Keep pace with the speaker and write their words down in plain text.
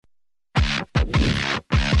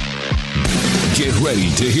Get ready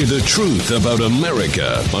to hear the truth about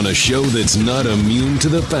America on a show that's not immune to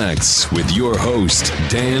the facts with your host,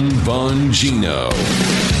 Dan Bongino.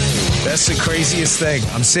 That's the craziest thing.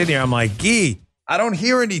 I'm sitting here, I'm like, Gee, I don't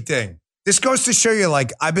hear anything. This goes to show you,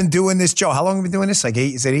 like, I've been doing this, Joe. How long have I been doing this? Like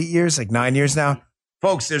is it 8 years? Like 9 years now?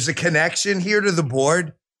 Folks, there's a connection here to the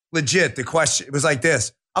board. Legit, the question, it was like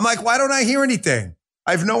this. I'm like, why don't I hear anything?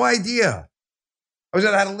 I have no idea. I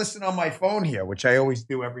had to listen on my phone here, which I always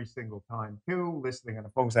do every single time too, listening on the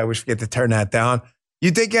phone because I always forget to turn that down.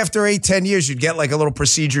 You'd think after 8-10 years, you'd get like a little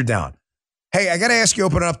procedure down. Hey, I got to ask you,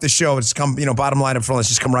 open up the show. It's come, bottom line up front. Let's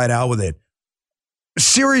just come right out with it.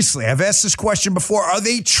 Seriously, I've asked this question before. Are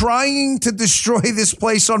they trying to destroy this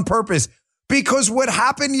place on purpose? Because what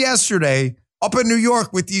happened yesterday up in New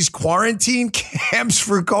York with these quarantine camps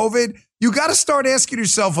for COVID, you got to start asking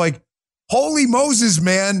yourself, like, holy Moses,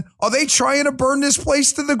 man, are they trying to burn this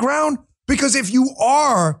place to the ground? Because if you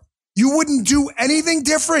are, you wouldn't do anything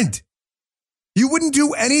different. You wouldn't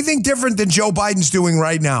do anything different than Joe Biden's doing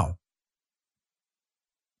right now.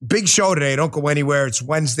 Big show today. Don't go anywhere. It's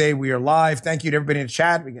Wednesday. We are live. Thank you to everybody in the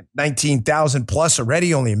chat. We got 19,000 plus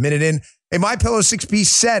already, only a minute in. Hey, MyPillow 6-piece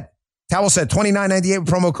set, towel set, $29.98 with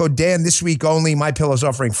promo code Dan. This week only, MyPillow's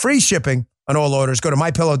offering free shipping on all orders. Go to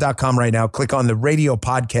MyPillow.com right now. Click on the radio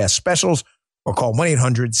podcast specials or call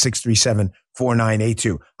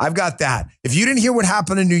 1-800-637-4982. I've got that. If you didn't hear what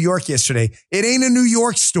happened in New York yesterday, it ain't a New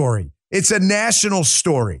York story. It's a national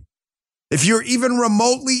story. If you're even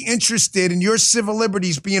remotely interested in your civil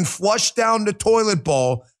liberties being flushed down the toilet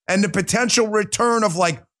bowl and the potential return of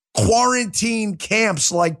like quarantine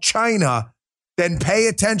camps like China, then pay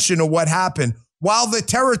attention to what happened while the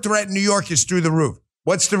terror threat in New York is through the roof.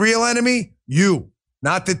 What's the real enemy? You,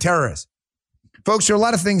 not the terrorists. Folks, there are a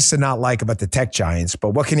lot of things to not like about the tech giants,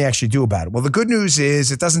 but what can you actually do about it? Well, the good news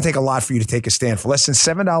is it doesn't take a lot for you to take a stand. For less than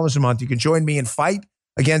 $7 a month, you can join me and fight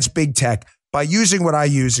against big tech by using what I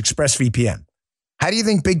use, ExpressVPN. How do you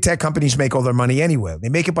think big tech companies make all their money anyway? They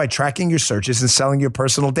make it by tracking your searches and selling your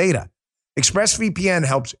personal data. ExpressVPN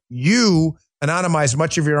helps you anonymize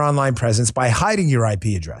much of your online presence by hiding your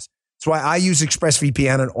IP address. That's why I use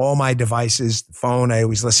ExpressVPN on all my devices. The phone I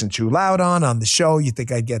always listen too loud on the show. You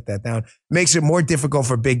think I'd get that down. It makes it more difficult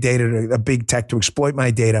for big tech to exploit my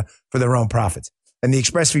data for their own profits. And the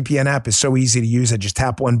ExpressVPN app is so easy to use. I just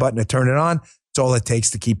tap one button to turn it on. It's all it takes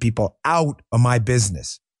to keep people out of my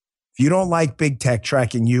business. If you don't like big tech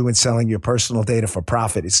tracking you and selling your personal data for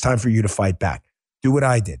profit, it's time for you to fight back. Do what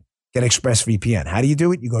I did. Get ExpressVPN. How do you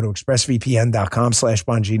do it? You go to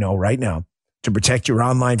expressvpn.com/Bongino right now to protect your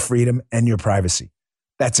online freedom and your privacy.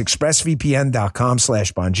 That's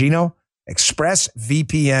expressvpn.com/Bongino.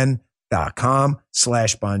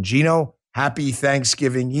 expressvpn.com/Bongino. Happy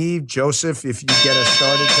Thanksgiving Eve. Joseph, if you get us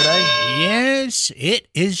started today. Yes, it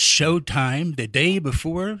is showtime the day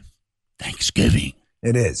before Thanksgiving.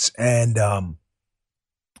 It is. And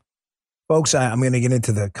folks, I'm going to get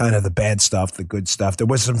into the kind of the bad stuff, the good stuff. There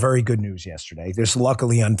was some very good news yesterday. There's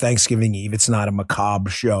luckily on Thanksgiving Eve, it's not a macabre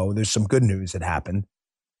show. There's some good news that happened.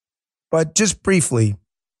 But just briefly,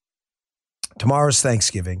 tomorrow's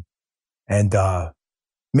Thanksgiving. And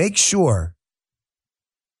make sure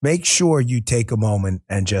you take a moment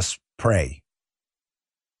and just pray.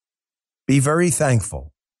 Be very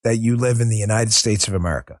thankful that you live in the United States of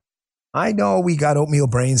America. I know we got oatmeal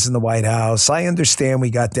brains in the White House. I understand we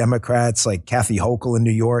got Democrats like Kathy Hochul in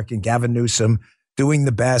New York and Gavin Newsom doing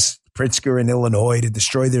the best, Pritzker in Illinois, to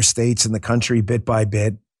destroy their states and the country bit by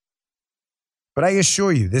bit. But I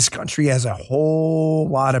assure you, this country has a whole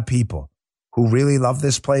lot of people who really love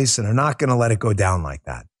this place and are not going to let it go down like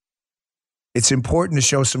that. It's important to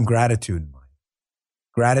show some gratitude in life.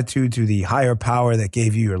 Gratitude to the higher power that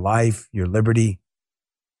gave you your life, your liberty.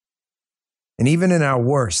 And even in our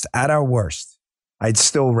worst, at our worst, I'd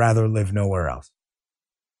still rather live nowhere else.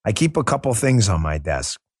 I keep a couple things on my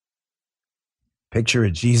desk. Picture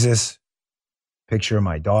of Jesus, picture of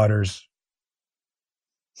my daughters,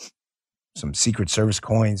 some Secret Service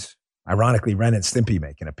coins. Ironically, Ren and Stimpy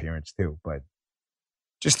make an appearance too, but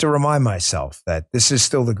just to remind myself that this is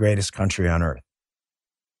still the greatest country on earth.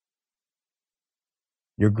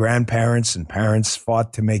 Your grandparents and parents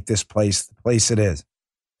fought to make this place the place it is.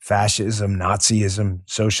 Fascism, Nazism,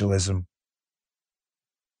 socialism.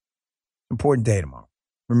 Important day tomorrow.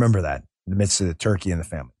 Remember that in the midst of the turkey and the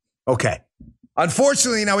family. Okay.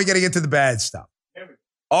 Unfortunately, now we got to get to the bad stuff.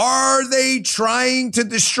 Are they trying to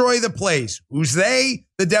destroy the place? Who's they?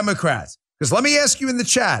 The Democrats. Because let me ask you in the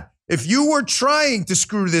chat, if you were trying to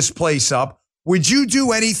screw this place up, would you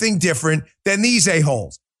do anything different than these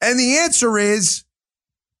a-holes? And the answer is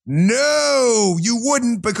no, you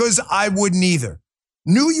wouldn't, because I wouldn't either.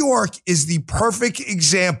 New York is the perfect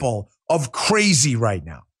example of crazy right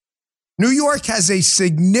now. New York has a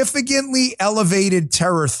significantly elevated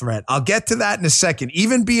terror threat. I'll get to that in a second.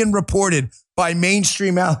 Even being reported by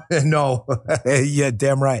mainstream no, yeah,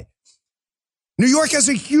 damn right. New York has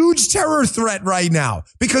a huge terror threat right now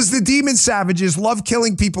because the demon savages love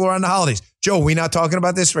killing people around the holidays. Joe, we're not talking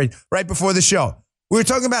about this right before the show. We were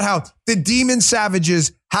talking about how the demon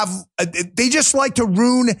savages they just like to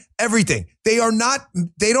ruin everything. They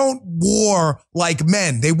don't war like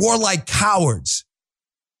men. They war like cowards.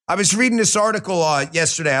 I was reading this article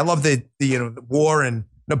yesterday. I love the war and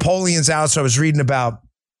Napoleon's out. So I was reading about,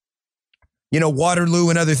 Waterloo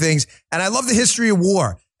and other things. And I love the history of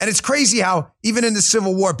war. And it's crazy how even in the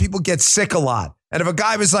Civil War, people get sick a lot. And if a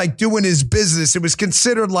guy was like doing his business, it was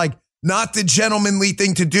considered like not the gentlemanly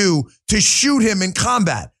thing to do to shoot him in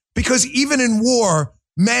combat. Because even in war,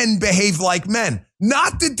 men behave like men,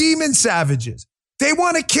 not the demon savages. They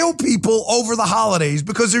want to kill people over the holidays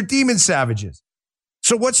because they're demon savages.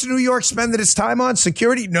 So what's New York spending its time on?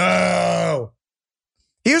 Security? No.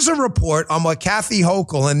 Here's a report on what Kathy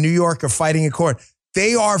Hochul and New York are fighting in court.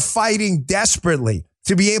 They are fighting desperately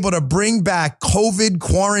to be able to bring back COVID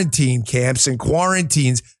quarantine camps and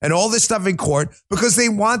quarantines and all this stuff in court because they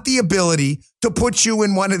want the ability to put you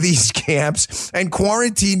in one of these camps and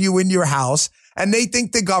quarantine you in your house. And they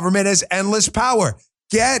think the government has endless power.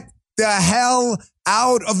 Get the hell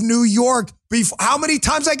out of New York. How many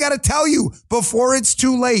times I got to tell you before it's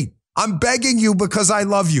too late? I'm begging you because I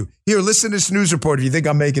love you. Here, listen to this news report. If you think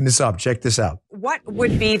I'm making this up, check this out. What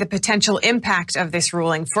would be the potential impact of this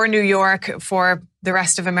ruling for New York, for the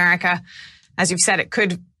rest of America? As you've said, it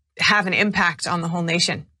could have an impact on the whole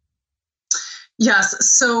nation. Yes.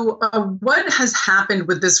 So what has happened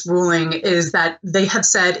with this ruling is that they have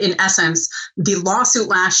said, in essence, the lawsuit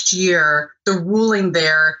last year, the ruling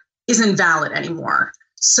there isn't valid anymore.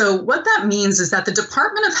 So what that means is that the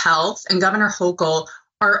Department of Health and Governor Hochul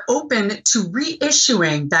are open to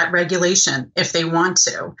reissuing that regulation if they want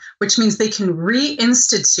to, which means they can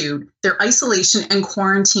reinstitute their isolation and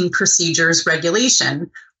quarantine procedures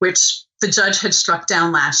regulation, which the judge had struck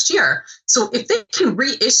down last year. So if they can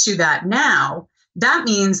reissue that now, that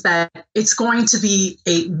means that it's going to be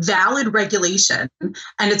a valid regulation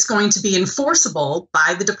and it's going to be enforceable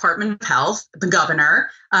by the Department of Health, the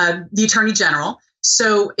governor, the attorney general.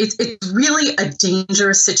 So it's really a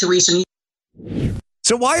dangerous situation.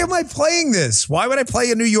 So why am I playing this? Why would I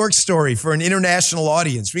play a New York story for an international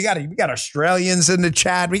audience? We got Australians in the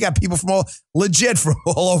chat. We got people from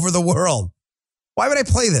all over the world. Why would I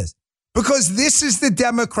play this? Because this is the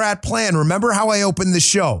Democrat plan. Remember how I opened the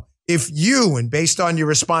show? If you, and based on your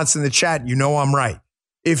response in the chat, you know I'm right.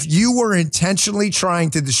 If you were intentionally trying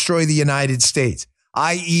to destroy the United States,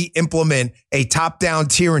 i.e. implement a top-down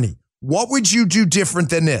tyranny, what would you do different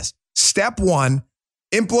than this? Step one,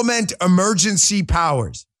 implement emergency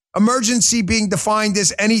powers. Emergency being defined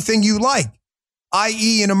as anything you like,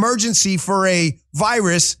 i.e. an emergency for a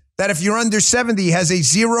virus that if you're under 70 has a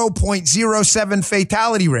 0.07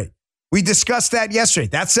 fatality rate. We discussed that yesterday.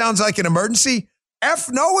 That sounds like an emergency?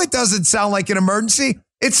 No, it doesn't sound like an emergency.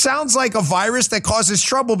 It sounds like a virus that causes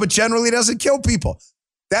trouble, but generally doesn't kill people.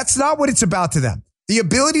 That's not what it's about to them. The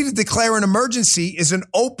ability to declare an emergency is an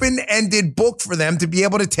open-ended book for them to be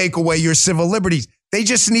able to take away your civil liberties. They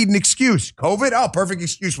just need an excuse. COVID? Oh, perfect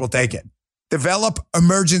excuse. We'll take it. Develop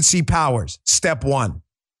emergency powers. Step one.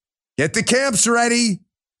 Get the camps ready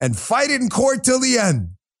and fight it in court till the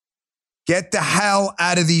end. Get the hell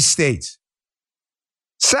out of these states.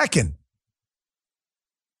 Second,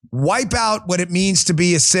 wipe out what it means to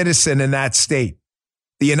be a citizen in that state.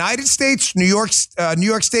 The United States, New York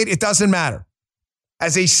State, it doesn't matter.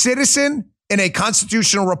 As a citizen in a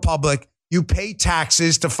constitutional republic, you pay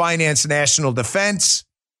taxes to finance national defense,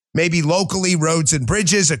 maybe locally roads and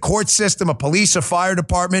bridges, a court system, a police, a fire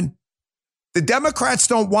department. The Democrats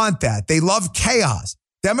don't want that. They love chaos.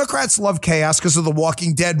 Democrats love chaos because of the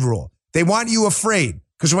Walking Dead rule. They want you afraid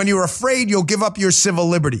because when you're afraid, you'll give up your civil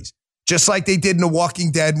liberties, just like they did in The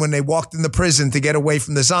Walking Dead when they walked in the prison to get away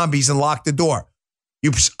from the zombies and locked the door.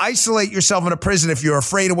 You isolate yourself in a prison if you're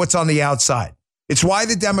afraid of what's on the outside. It's why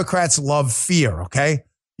the Democrats love fear, okay?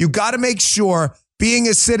 You got to make sure being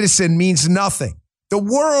a citizen means nothing. The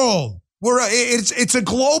world, it's a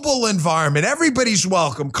global environment. Everybody's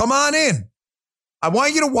welcome. Come on in. I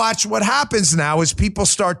want you to watch what happens now as people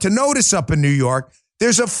start to notice up in New York.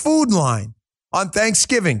 There's a food line on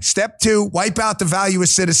Thanksgiving. Step two, wipe out the value of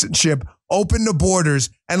citizenship, open the borders,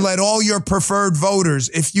 and let all your preferred voters,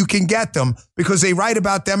 if you can get them, because they write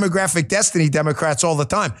about demographic destiny, Democrats, all the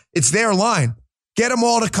time. It's their line. Get them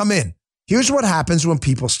all to come in. Here's what happens when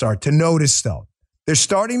people start to notice, though. They're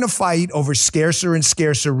starting to fight over scarcer and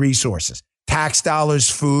scarcer resources. Tax dollars,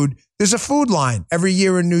 food. There's a food line every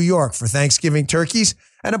year in New York for Thanksgiving turkeys.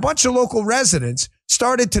 And a bunch of local residents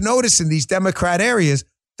started to notice in these Democrat areas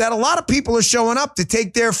that a lot of people are showing up to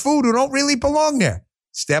take their food who don't really belong there.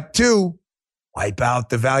 Step 2, wipe out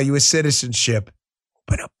the value of citizenship.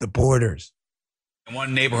 Open up the borders. In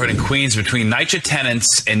one neighborhood in Queens between NYCHA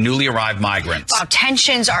tenants and newly arrived migrants. Wow,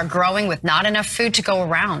 tensions are growing with not enough food to go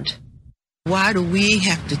around. Why do we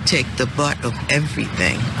have to take the butt of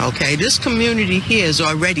everything? Okay, this community here is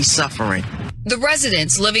already suffering. The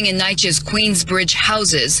residents living in NYCHA's Queensbridge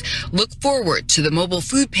houses look forward to the mobile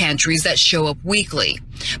food pantries that show up weekly.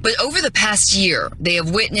 But over the past year, they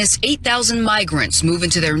have witnessed 8,000 migrants move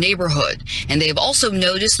into their neighborhood, and they have also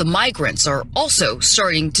noticed the migrants are also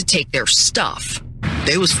starting to take their stuff.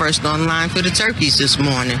 They was first online for the turkeys this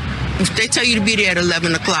morning. If they tell you to be there at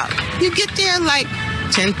 11 o'clock, you get there like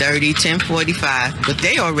 10:30, 10:45, but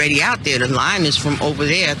they already out there. The line is from over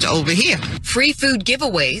there to over here. Free food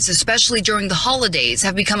giveaways, especially during the holidays,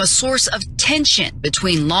 have become a source of tension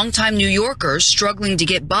between longtime New Yorkers struggling to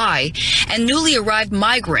get by and newly arrived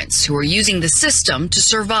migrants who are using the system to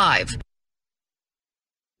survive.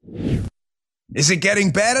 Is it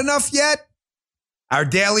getting bad enough yet? Our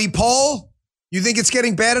daily poll, you think it's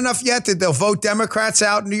getting bad enough yet that they'll vote Democrats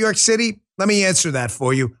out in New York City? Let me answer that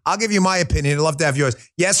for you. I'll give you my opinion. I'd love to have yours.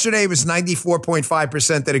 Yesterday, it was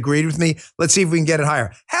 94.5% that agreed with me. Let's see if we can get it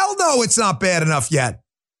higher. Hell no, it's not bad enough yet.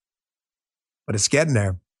 But it's getting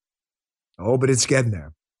there. Oh, but it's getting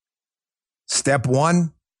there. Step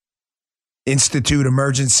 1, institute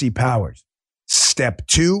emergency powers. Step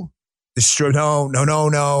 2, destroy. No.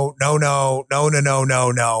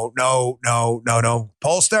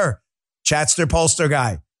 Pollster, Chatster pollster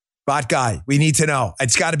guy. Bot guy, we need to know.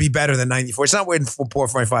 It's got to be better than 94. It's not waiting for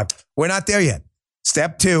 4.5. We're not there yet.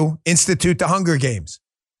 Step 2, institute the Hunger Games.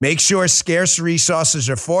 Make sure scarce resources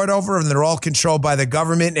are fought over and they're all controlled by the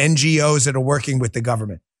government, NGOs that are working with the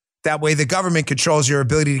government. That way the government controls your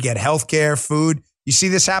ability to get health care, food. You see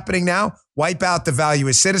this happening now? Wipe out the value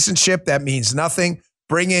of citizenship. That means nothing.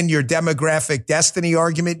 Bring in your demographic destiny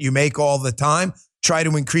argument you make all the time. Try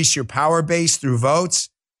to increase your power base through votes.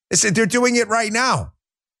 They're doing it right now.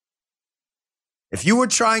 If you were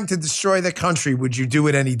trying to destroy the country, would you do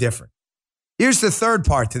it any different? Here's the third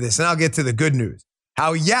part to this, and I'll get to the good news.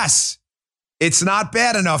 How, yes, it's not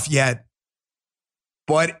bad enough yet,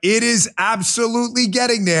 but it is absolutely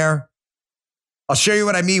getting there. I'll show you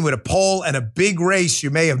what I mean with a poll and a big race you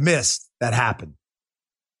may have missed that happened.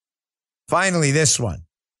 Finally, this one.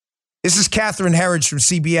 This is Catherine Herridge from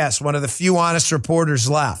CBS, one of the few honest reporters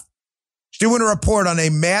left. She's doing a report on a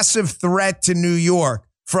massive threat to New York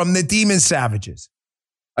from the demon savages.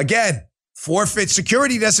 Again, forfeit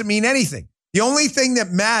security doesn't mean anything. The only thing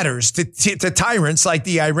that matters to tyrants like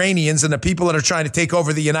the Iranians and the people that are trying to take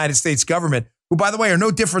over the United States government, who, by the way, are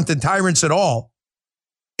no different than tyrants at all,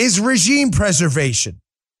 is regime preservation.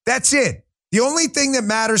 That's it. The only thing that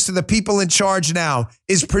matters to the people in charge now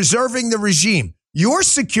is preserving the regime. Your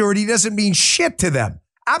security doesn't mean shit to them.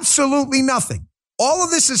 Absolutely nothing. All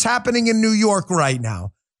of this is happening in New York right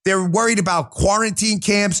now. They're worried about quarantine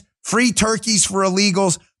camps, free turkeys for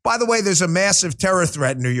illegals. By the way, there's a massive terror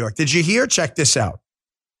threat in New York. Did you hear? Check this out.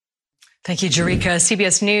 Thank you, Jerika.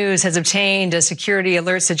 CBS News has obtained a security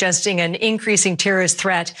alert suggesting an increasing terrorist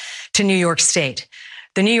threat to New York State.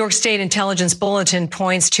 The New York State Intelligence Bulletin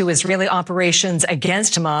points to Israeli operations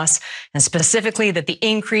against Hamas, and specifically that the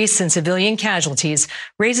increase in civilian casualties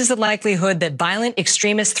raises the likelihood that violent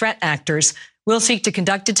extremist threat actors will seek to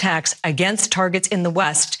conduct attacks against targets in the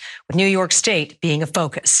West, with New York State being a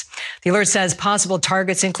focus. The alert says possible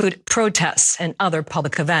targets include protests and other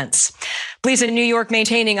public events. Police in New York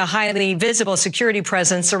maintaining a highly visible security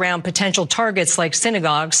presence around potential targets like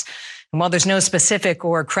synagogues. And while there's no specific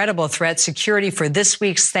or credible threat, security for this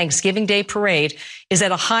week's Thanksgiving Day parade is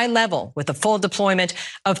at a high level with the full deployment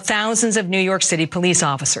of thousands of New York City police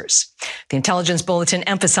officers. The intelligence bulletin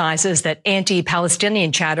emphasizes that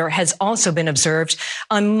anti-Palestinian chatter has also been observed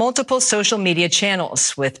on multiple social media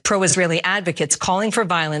channels, with pro-Israeli advocates calling for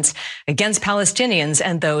violence against Palestinians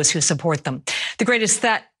and those who support them. The greatest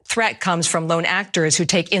threat comes from lone actors who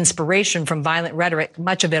take inspiration from violent rhetoric,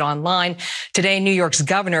 much of it online. Today, New York's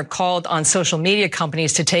governor called on social media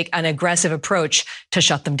companies to take an aggressive approach to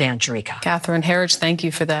shut them down. Jerika. Catherine Herridge, thank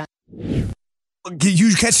you for that. Did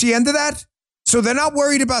you catch the end of that? So they're not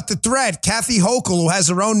worried about the threat. Kathy Hochul, who has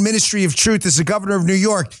her own Ministry of Truth as the governor of New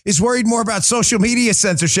York, is worried more about social media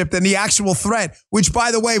censorship than the actual threat, which,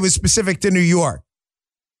 by the way, was specific to New York.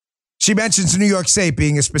 She mentions New York State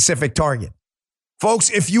being a specific target.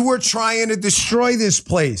 Folks, if you were trying to destroy this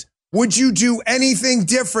place, Would you do anything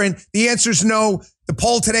different? The answer is no. The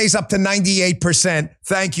poll today's up to 98%.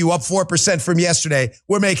 Thank you. Up 4% from yesterday.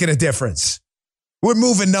 We're making a difference. We're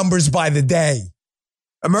moving numbers by the day.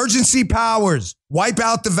 Emergency powers. Wipe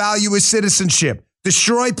out the value of citizenship.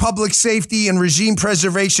 Destroy public safety and regime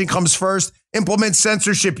preservation comes first. Implement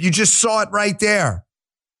censorship. You just saw it right there.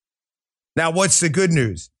 Now, what's the good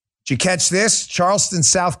news? Did you catch this? Charleston,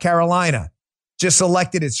 South Carolina just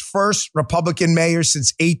elected its first Republican mayor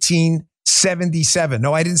since 1877.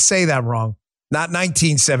 No, I didn't say that wrong. Not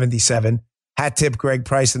 1977. Hat tip Greg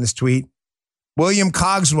Price in this tweet. William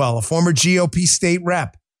Cogswell, a former GOP state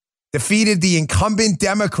rep, defeated the incumbent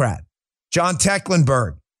Democrat, John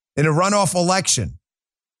Tecklenburg, in a runoff election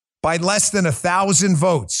by less than 1,000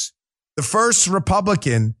 votes. The first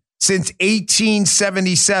Republican since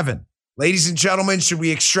 1877. Ladies and gentlemen, should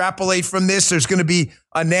we extrapolate from this? There's going to be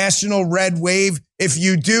a national red wave. If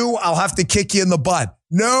you do, I'll have to kick you in the butt.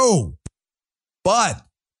 No. But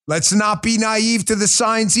let's not be naive to the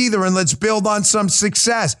signs either, and let's build on some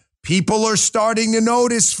success. People are starting to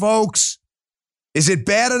notice, folks. Is it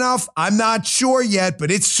bad enough? I'm not sure yet,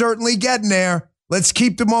 but it's certainly getting there. Let's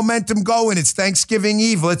keep the momentum going. It's Thanksgiving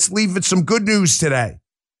Eve. Let's leave with some good news today.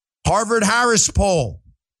 Harvard-Harris poll,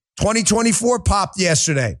 2024 popped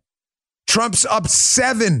yesterday. Trump's up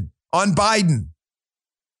 7 on Biden.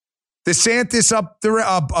 Biden's up 3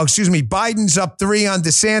 on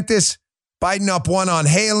DeSantis. Biden up 1 on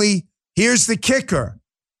Haley. Here's the kicker.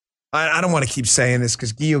 I don't want to keep saying this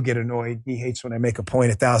because Guy will get annoyed. He hates when I make a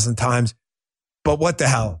point 1,000 times. But what the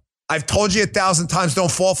hell? I've told you 1,000 times,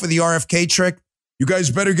 don't fall for the RFK trick. You guys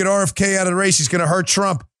better get RFK out of the race. He's going to hurt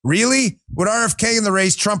Trump. Really? With RFK in the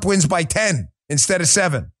race, Trump wins by 10 instead of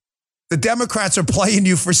 7. The Democrats are playing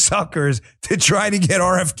you for suckers to try to get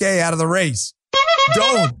RFK out of the race.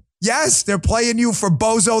 Don't. Yes, they're playing you for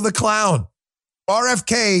Bozo the Clown.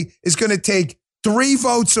 RFK is going to take 3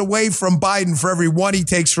 votes away from Biden for every 1 he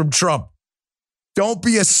takes from Trump. Don't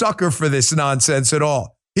be a sucker for this nonsense at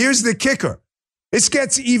all. Here's the kicker. This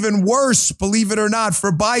gets even worse, believe it or not,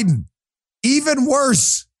 for Biden. Even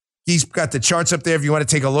worse. He's got the charts up there if you want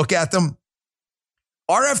to take a look at them.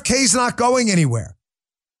 RFK's not going anywhere.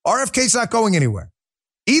 RFK's not going anywhere.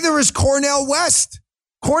 Either is Cornel West.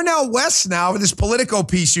 Cornel West now, in this Politico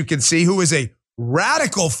piece you can see, who is a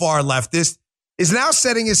radical far leftist, is now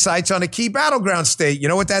setting his sights on a key battleground state. You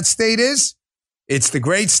know what that state is? It's the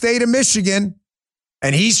great state of Michigan.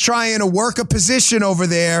 And he's trying to work a position over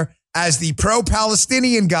there as the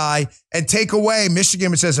pro-Palestinian guy and take away Michigan,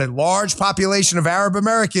 which has a large population of Arab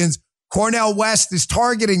Americans. Cornel West is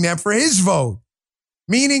targeting them for his vote.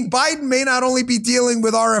 Meaning Biden may not only be dealing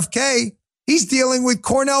with RFK, he's dealing with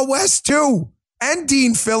Cornel West too, and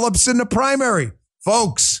Dean Phillips in the primary.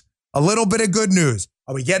 Folks, a little bit of good news.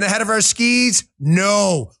 Are we getting ahead of our skis?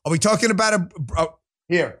 No. Are we talking about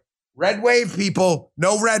here, red wave, people?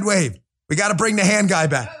 No red wave. We got to bring the hand guy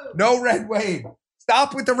back. No red wave.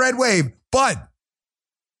 Stop with the red wave. But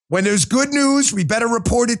when there's good news, we better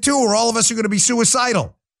report it too, or all of us are going to be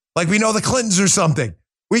suicidal. Like we know the Clintons or something.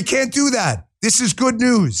 We can't do that. This is good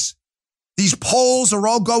news. These polls are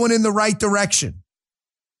all going in the right direction.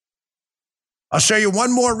 I'll show you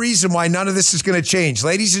one more reason why none of this is going to change.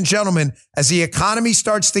 Ladies and gentlemen, as the economy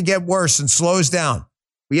starts to get worse and slows down,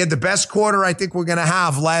 we had the best quarter I think we're going to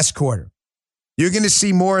have last quarter. You're going to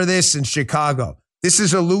see more of this in Chicago. This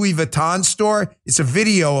is a Louis Vuitton store. It's a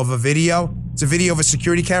video of a video. It's a video of a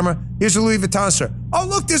security camera. Here's a Louis Vuitton store. Oh,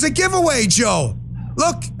 look, there's a giveaway, Joe.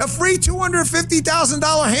 Look, a free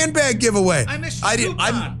 $250,000 handbag giveaway. I missed the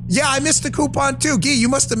coupon. I missed the coupon too. Guy, you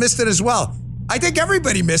must have missed it as well. I think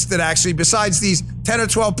everybody missed it, actually, besides these 10 or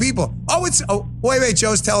 12 people. Wait,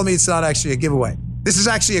 Joe's telling me it's not actually a giveaway. This is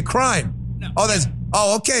actually a crime. No.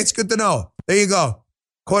 Okay, it's good to know. There you go.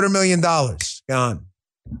 $250,000 gone.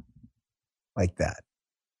 Like that.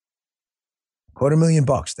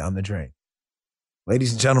 $250,000 down the drain.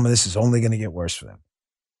 Ladies and gentlemen, this is only going to get worse for them.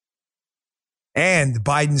 And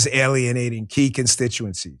Biden's alienating key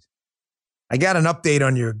constituencies. I got an update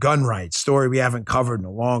on your gun rights story we haven't covered in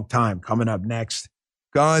a long time. Coming up next.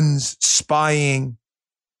 Guns, spying,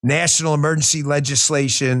 national emergency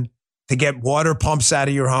legislation to get water pumps out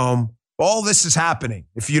of your home. All this is happening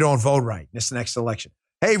if you don't vote right in this next election.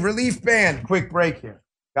 Hey, relief band. Quick break here.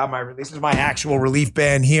 This is my actual relief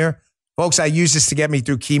band here. Folks, I use this to get me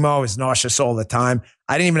through chemo. I was nauseous all the time.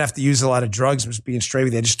 I didn't even have to use a lot of drugs. I was being straight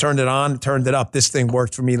with you. I just turned it on, turned it up. This thing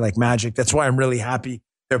worked for me like magic. That's why I'm really happy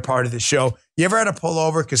they're part of the show. You ever had to pull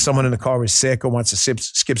over because someone in the car was sick or wants to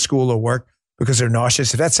skip school or work because they're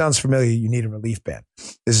nauseous? If that sounds familiar, you need a relief band.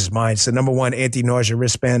 This is mine. It's the #1 anti-nausea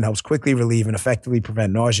wristband. Helps quickly relieve and effectively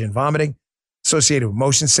prevent nausea and vomiting. associated with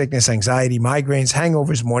motion sickness, anxiety, migraines,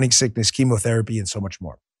 hangovers, morning sickness, chemotherapy, and so much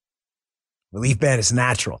more. Relief Band is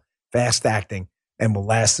natural, fast-acting, and will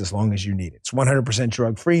last as long as you need it. It's 100%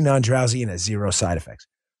 drug-free, non-drowsy, and has 0 side effects.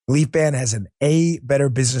 Relief Band has an A Better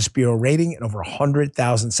Business Bureau rating and over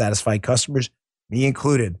 100,000 satisfied customers, me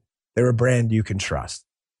included. They're a brand you can trust.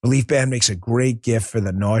 Relief Band makes a great gift for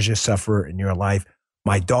the nausea sufferer in your life.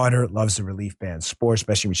 My daughter loves the Relief Band sport,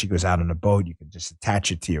 especially when she goes out on a boat. You can just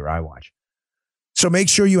attach it to your iWatch. So make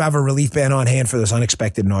sure you have a Relief Band on hand for those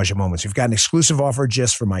unexpected nausea moments. We've got an exclusive offer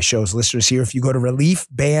just for my show's listeners here. If you go to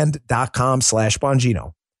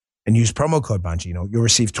reliefband.com/Bongino and use promo code Bongino, you'll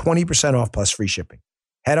receive 20% off plus free shipping.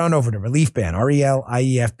 Head on over to Relief Band,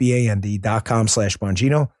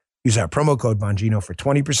 RELIEFBAND.com/Bongino. Use our promo code Bongino for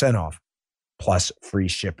 20% off plus free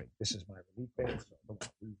shipping. This is my Relief Band.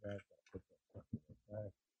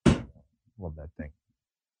 Love that thing.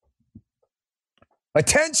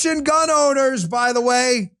 Attention gun owners, by the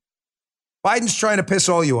way. Biden's trying to piss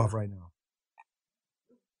all you off right now.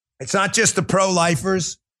 It's not just the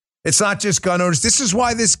pro-lifers. It's not just gun owners. This is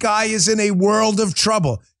why this guy is in a world of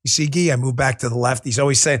trouble. You see, Guy, I moved back to the left. He's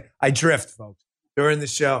always saying, I drift, folks, during the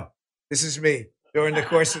show. This is me during the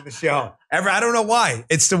course of the show. I don't know why.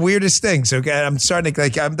 It's the weirdest thing. So I'm starting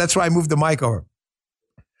to, that's why I moved the mic over.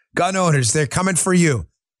 Gun owners, they're coming for you.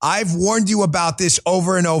 I've warned you about this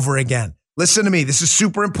over and over again. Listen to me. This is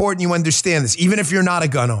super important you understand this, even if you're not a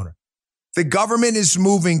gun owner. The government is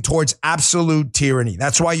moving towards absolute tyranny.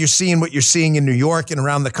 That's why you're seeing what you're seeing in New York and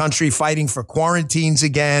around the country, fighting for quarantines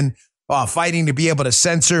again, fighting to be able to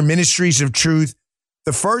censor ministries of truth.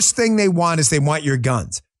 The first thing they want is they want your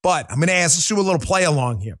guns. But I'm going to ask, let's do a little play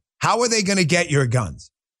along here. How are they going to get your guns?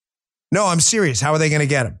 No, I'm serious. How are they going to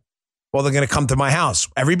get them? Well, they're going to come to my house.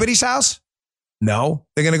 Everybody's house? No,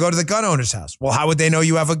 they're going to go to the gun owner's house. Well, how would they know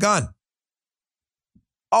you have a gun?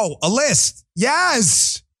 Oh, a list.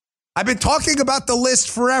 Yes. I've been talking about the list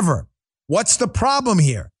forever. What's the problem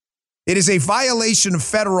here? It is a violation of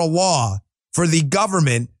federal law for the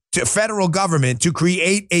federal government to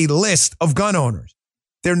create a list of gun owners.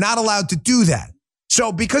 They're not allowed to do that.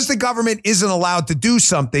 So because the government isn't allowed to do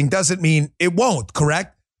something doesn't mean it won't,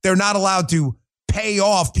 correct? They're not allowed to pay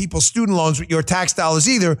off people's student loans with your tax dollars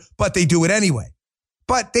either, but they do it anyway.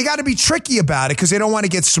 But they got to be tricky about it because they don't want to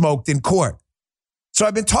get smoked in court. So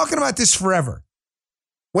I've been talking about this forever.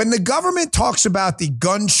 When the government talks about the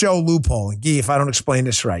gun show loophole, and Guy, if I don't explain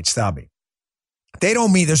this right, stop me. They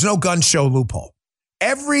don't mean there's no gun show loophole.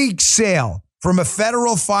 Every sale from a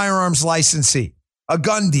federal firearms licensee, a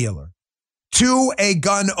gun dealer, to a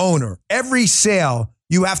gun owner, every sale,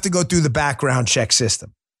 you have to go through the background check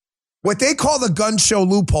system. What they call the gun show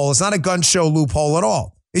loophole is not a gun show loophole at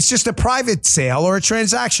all. It's just a private sale or a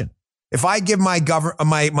transaction. If I give my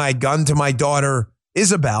gun to my daughter,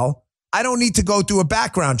 Isabel, I don't need to go through a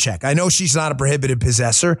background check. I know she's not a prohibited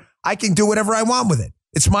possessor. I can do whatever I want with it.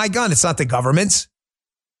 It's my gun. It's not the government's.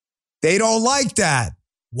 They don't like that.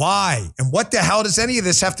 Why? And what the hell does any of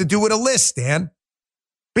this have to do with a list, Dan?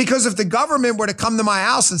 Because if the government were to come to my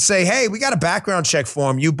house and say, hey, we got a background check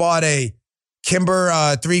form. You bought a Kimber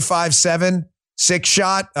 357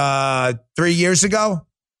 6-shot 3 years ago.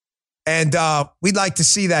 And we'd like to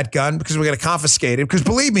see that gun because we're going to confiscate it. Because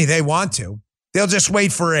believe me, they want to. They'll just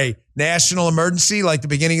wait for a national emergency like the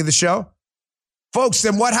beginning of the show. Folks,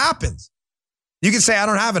 then what happens? You can say, I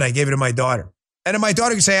don't have it. I gave it to my daughter. And then my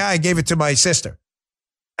daughter can say, I gave it to my sister.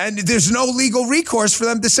 And there's no legal recourse for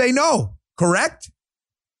them to say no, correct?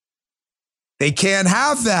 They can't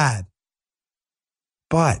have that.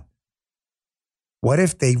 But what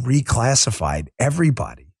if they reclassified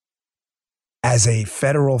everybody as a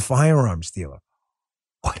federal firearms dealer?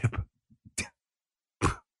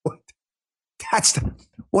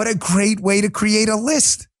 What a great way to create a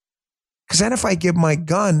list. Because then if I give my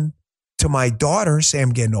gun to my daughter, say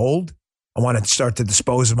I'm getting old, I want to start to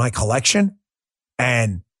dispose of my collection,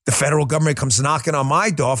 and the federal government comes knocking on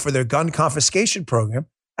my door for their gun confiscation program,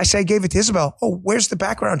 I say I gave it to Isabel. Oh, where's the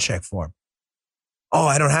background check form? Oh,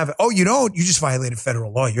 I don't have it. Oh, you don't? You just violated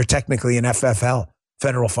federal law. You're technically an FFL,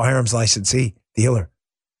 federal firearms licensee dealer.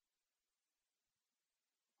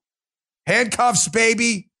 Handcuffs,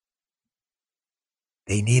 baby.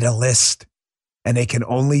 They need a list, and they can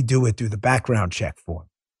only do it through the background check form.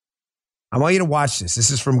 I want you to watch this. This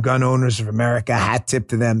is from Gun Owners of America. Hat tip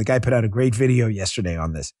to them. The guy put out a great video yesterday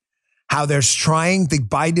on this. How the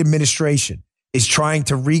Biden administration is trying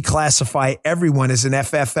to reclassify everyone as an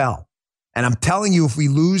FFL. And I'm telling you, if we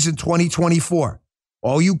lose in 2024,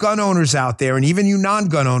 all you gun owners out there, and even you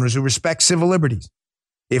non-gun owners who respect civil liberties,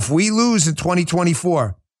 if we lose in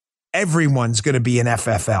 2024, everyone's going to be an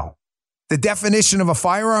FFL. the definition of a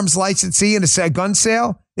firearms licensee in a gun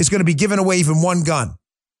sale is going to be giving away even one gun.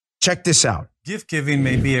 Check this out. Gift giving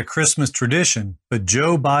may be a Christmas tradition, but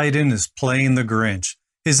Joe Biden is playing the Grinch.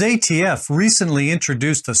 His ATF recently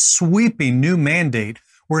introduced a sweeping new mandate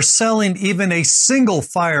where selling even a single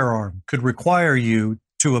firearm could require you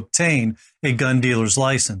to obtain a gun dealer's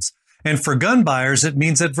license. And for gun buyers, it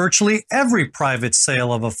means that virtually every private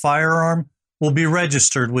sale of a firearm will be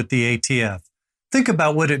registered with the ATF. Think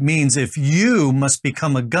about what it means if you must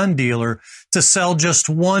become a gun dealer to sell just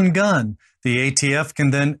one gun. The ATF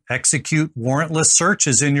can then execute warrantless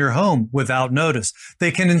searches in your home without notice.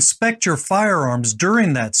 They can inspect your firearms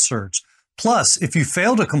during that search. Plus, if you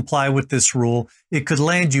fail to comply with this rule, it could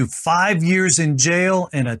land you 5 years in jail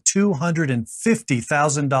and a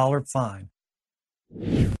 $250,000 fine.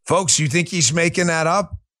 Folks, you think he's making that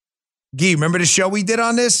up? Guy, remember the show we did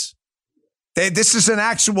on this? This is an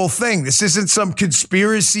actual thing. This isn't some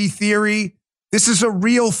conspiracy theory. This is a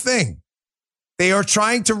real thing. They are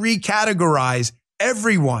trying to recategorize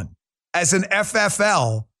everyone as an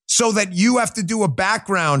FFL so that you have to do a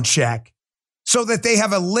background check, so that they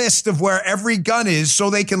have a list of where every gun is so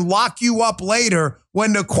they can lock you up later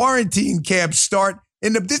when the quarantine camps start.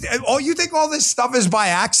 You think all this stuff is by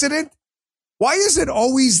accident? Why is it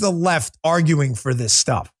always the left arguing for this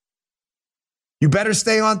stuff? You better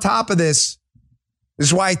stay on top of this. This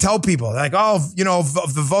is why I tell people, like,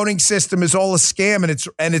 the voting system is all a scam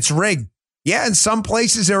and it's rigged. Yeah, in some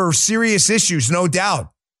places there are serious issues, no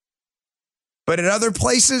doubt. But in other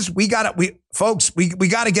places, we got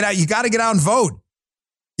to get out. You got to get out and vote.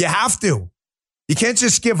 You have to. You can't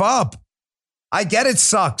just give up. I get it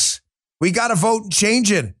sucks. We got to vote and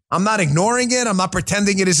change it. I'm not ignoring it. I'm not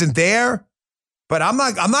pretending it isn't there. But I'm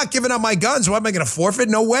not giving up my guns. What am I going to forfeit?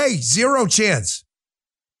 No way. Zero chance.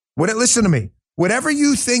 Listen to me. Whatever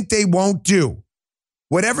you think they won't do,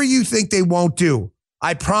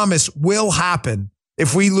 I promise will happen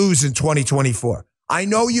if we lose in 2024. I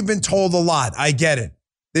know you've been told a lot. I get it.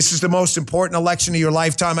 This is the most important election of your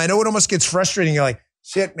lifetime. I know it almost gets frustrating. You're like,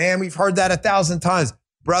 shit, man, we've heard that 1,000 times.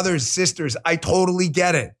 Brothers, sisters, I totally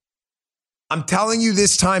get it. I'm telling you,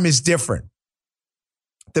 this time is different.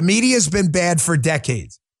 The media has been bad for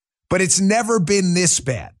decades, but it's never been this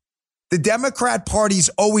bad. The Democrat Party's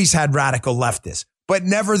always had radical leftists, but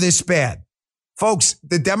never this bad. Folks,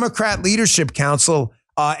 the Democrat Leadership Council,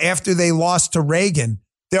 after they lost to Reagan,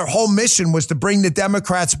 their whole mission was to bring the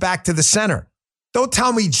Democrats back to the center. Don't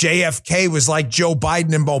tell me JFK was like Joe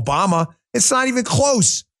Biden and Obama. It's not even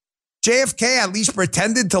close. JFK at least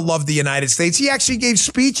pretended to love the United States. He actually gave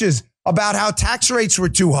speeches about how tax rates were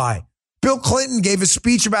too high. Bill Clinton gave a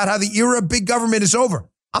speech about how the era of big government is over.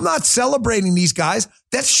 I'm not celebrating these guys.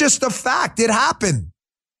 That's just a fact. It happened.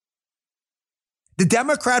 The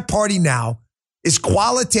Democrat Party now is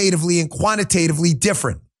qualitatively and quantitatively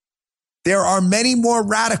different. There are many more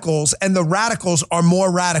radicals, and the radicals are more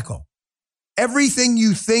radical. Everything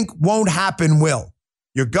you think won't happen will.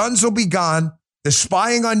 Your guns will be gone. The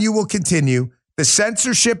spying on you will continue. The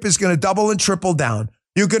censorship is going to double and triple down.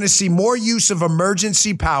 You're going to see more use of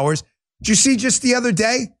emergency powers. Did you see just the other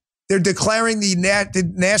day? They're declaring the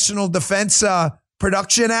National Defense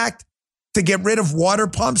Production Act to get rid of water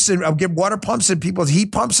pumps and get water pumps and people's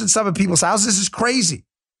heat pumps and stuff at people's houses. This is crazy.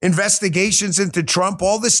 Investigations into Trump,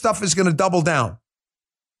 all this stuff is going to double down.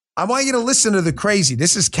 I want you to listen to the crazy.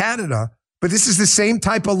 This is Canada, but this is the same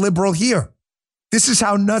type of liberal here. This is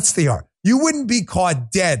how nuts they are. You wouldn't be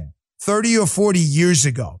caught dead 30 or 40 years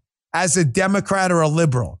ago as a Democrat or a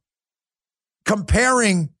liberal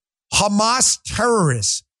comparing Hamas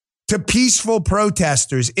terrorists to peaceful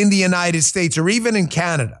protesters in the United States or even in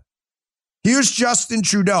Canada. Here's Justin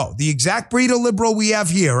Trudeau, the exact breed of liberal we have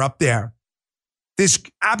here up there. This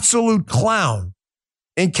absolute clown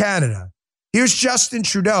in Canada. Here's Justin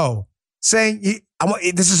Trudeau saying,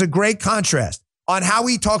 this is a great contrast on how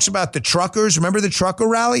he talks about the truckers. Remember the trucker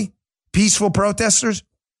rally? Peaceful protesters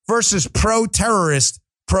versus pro-terrorist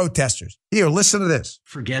protesters. Here, listen to this.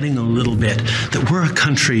 Forgetting a little bit that we're a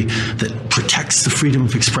country that protects the freedom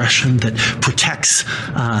of expression, that protects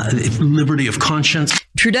liberty of conscience.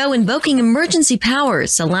 Trudeau invoking emergency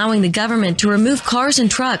powers, allowing the government to remove cars and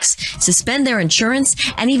trucks, suspend their insurance,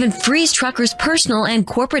 and even freeze truckers' personal and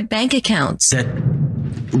corporate bank accounts. That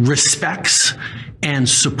respects and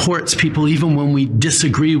supports people even when we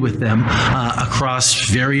disagree with them across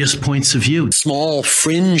various points of view. Small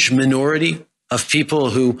fringe minority of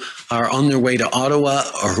people who are on their way to Ottawa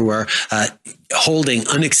or who are holding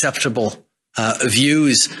unacceptable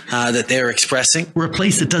views that they're expressing. We're a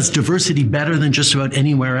place that does diversity better than just about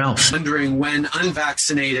anywhere else. Wondering when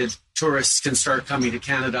unvaccinated tourists can start coming to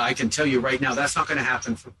Canada. I can tell you right now, that's not going to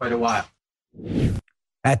happen for quite a while.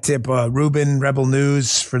 At tip Ruben, Rebel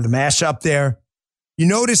News for the mashup there. You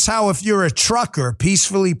notice how if you're a trucker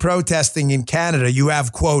peacefully protesting in Canada, you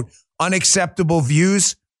have, quote, unacceptable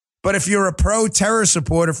views. But if you're a pro-terror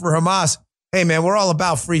supporter for Hamas, hey, man, we're all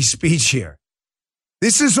about free speech here.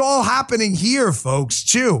 This is all happening here, folks,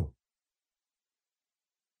 too.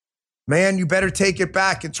 Man, you better take it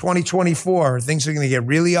back in 2024. Things are going to get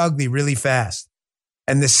really ugly really fast.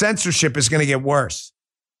 And the censorship is going to get worse.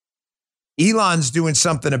 Elon's doing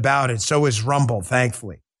something about it. So is Rumble,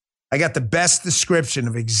 thankfully. I got the best description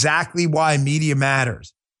of exactly why media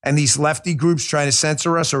matters. And these lefty groups trying to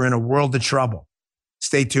censor us are in a world of trouble.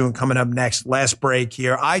 Stay tuned. Coming up next, last break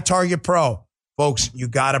here. iTarget Pro. Folks, you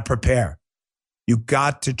got to prepare. You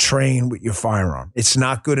got to train with your firearm. It's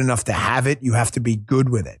not good enough to have it. You have to be good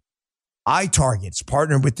with it. iTarget's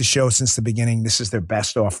partnered with the show since the beginning. This is their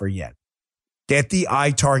best offer yet. Get the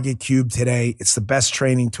iTarget Cube today. It's the best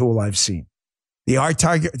training tool I've seen. The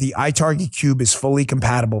iTarget Cube is fully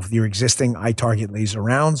compatible with your existing iTarget laser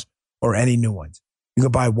rounds or any new ones. You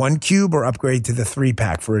can buy one cube or upgrade to the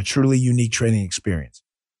 3-pack for a truly unique training experience.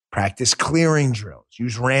 Practice clearing drills.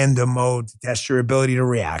 Use random mode to test your ability to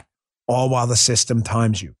react, all while the system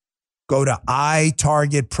times you. Go to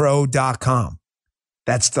itargetpro.com.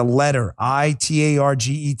 That's the letter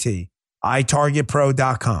ITARGET,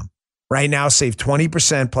 itargetpro.com. Right now, save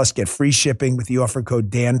 20% plus get free shipping with the offer code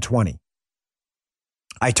DAN20.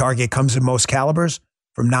 iTarget comes in most calibers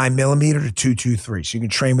from 9mm to .223, so you can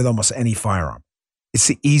train with almost any firearm. It's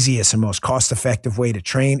the easiest and most cost-effective way to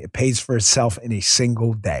train. It pays for itself in a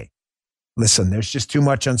single day. Listen, there's just too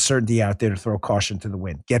much uncertainty out there to throw caution to the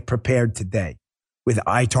wind. Get prepared today with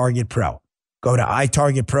iTarget Pro. Go to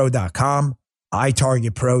itargetpro.com,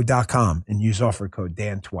 itargetpro.com, and use offer code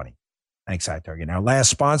DAN20. Thanks, iTarget. Our last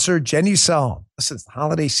sponsor, Genucel. Listen, it's the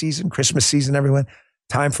holiday season, Christmas season, everyone.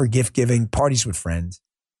 Time for gift giving, parties with friends,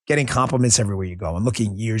 getting compliments everywhere you go, and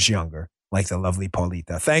looking years younger, like the lovely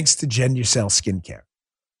Paulita. Thanks to Genucel Skincare.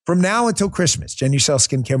 From now until Christmas, Genucel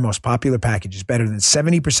Skincare most popular package is better than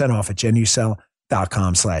 70% off at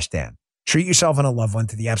genucel.com/Dan. Treat yourself and a loved one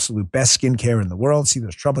to the absolute best skincare in the world. See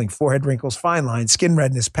those troubling forehead wrinkles, fine lines, skin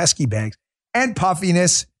redness, pesky bags, and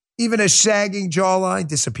puffiness. Even a sagging jawline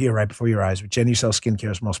disappear right before your eyes with Genucel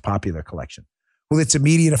Skincare's most popular collection. With its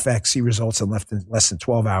immediate effects, see results in less than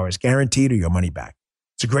 12 hours, guaranteed or your money back.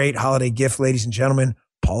 It's a great holiday gift, ladies and gentlemen.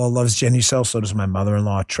 Paula loves Genucel, so does my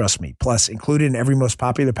mother-in-law. Trust me. Plus, included in every most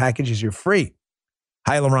popular package is your free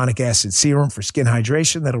hyaluronic acid serum for skin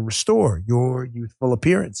hydration that'll restore your youthful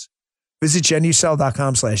appearance. Visit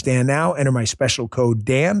Genucel.com/Dan now. Enter my special code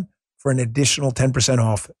DAN for an additional 10%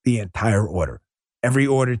 off the entire order. Every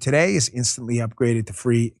order today is instantly upgraded to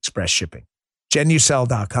free express shipping.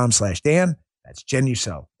 Genucel.com/Dan. That's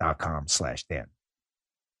Genucel.com/Dan.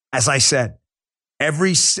 As I said,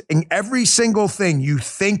 every single thing you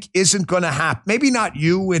think isn't going to happen, maybe not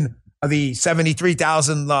you and the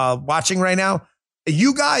 73,000 watching right now,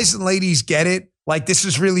 you guys and ladies get it. Like, this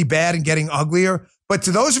is really bad and getting uglier. But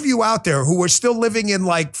to those of you out there who are still living in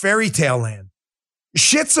like fairy tale land,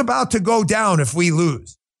 shit's about to go down if we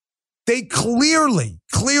lose. They clearly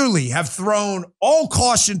have thrown all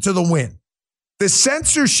caution to the wind. The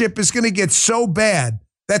censorship is going to get so bad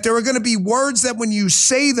that there are going to be words that when you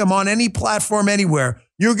say them on any platform anywhere,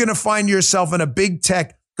 you're going to find yourself in a big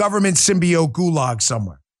tech government symbiote gulag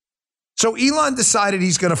somewhere. So Elon decided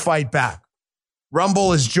he's going to fight back.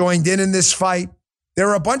 Rumble has joined in this fight. There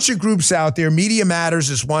are a bunch of groups out there. Media Matters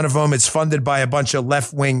is one of them. It's funded by a bunch of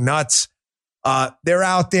left-wing nuts. They're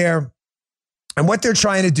out there. And what they're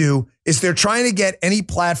trying to do is they're trying to get any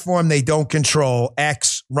platform they don't control,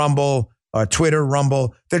 X, Rumble, Twitter,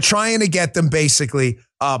 Rumble. They're trying to get them basically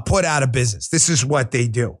put out of business. This is what they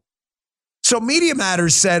do. So Media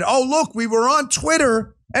Matters said, oh, look, we were on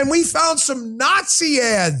Twitter and we found some Nazi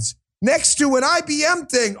ads next to an IBM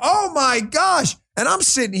thing. Oh, my gosh. And I'm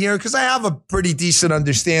sitting here because I have a pretty decent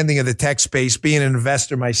understanding of the tech space, being an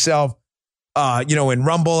investor myself, in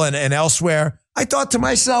Rumble and elsewhere. I thought to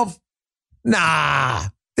myself, nah,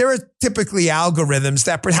 there are typically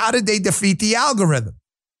algorithms how did they defeat the algorithm?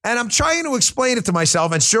 And I'm trying to explain it to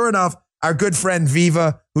myself. And sure enough, our good friend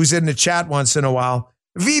Viva, who's in the chat once in a while,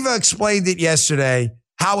 Viva explained it yesterday,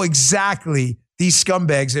 how exactly these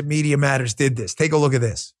scumbags at Media Matters did this. Take a look at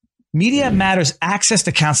this. Media Matters accessed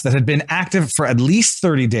accounts that had been active for at least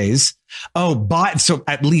 30 days. So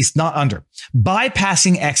at least, not under.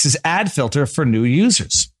 Bypassing X's ad filter for new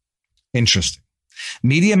users. Interesting.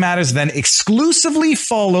 Media Matters then exclusively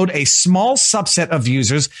followed a small subset of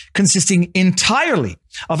users consisting entirely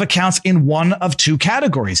of accounts in one of two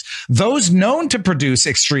categories. Those known to produce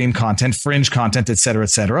extreme content, fringe content,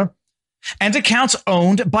 etc., and accounts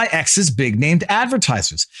owned by X's big-named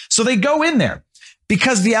advertisers. So they go in there.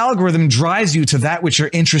 Because the algorithm drives you to that which you're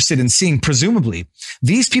interested in seeing, presumably,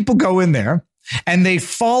 these people go in there and they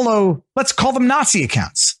follow, let's call them Nazi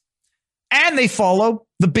accounts. And they follow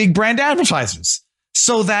the big brand advertisers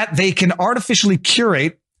so that they can artificially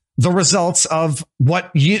curate the results of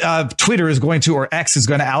what Twitter is going to, or X is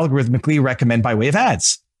going to algorithmically recommend by way of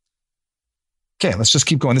ads. Okay, let's just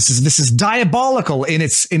keep going. This is diabolical in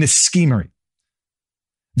its schemery.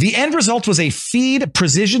 The end result was a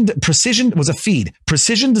precision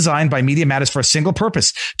designed by Media Matters for a single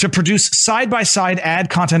purpose: to produce side-by-side ad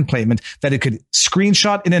content placement that it could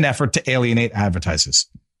screenshot in an effort to alienate advertisers.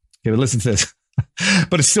 Okay, but listen to this.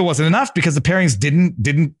 But it still wasn't enough because the pairings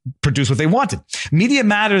didn't produce what they wanted. Media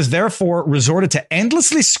Matters therefore resorted to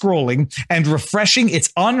endlessly scrolling and refreshing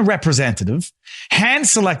its unrepresentative,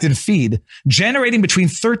 hand-selected feed, generating between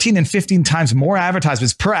 13 and 15 times more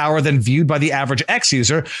advertisements per hour than viewed by the average X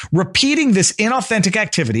user, repeating this inauthentic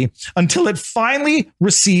activity until it finally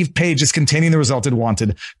received pages containing the result it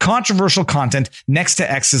wanted: controversial content next to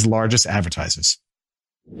X's largest advertisers.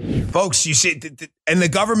 Folks, you see, and the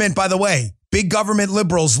government, by the way, big government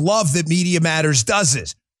liberals love that Media Matters does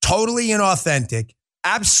this. Totally inauthentic,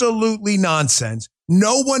 absolutely nonsense.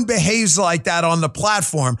 No one behaves like that on the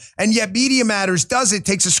platform. And yet Media Matters does it,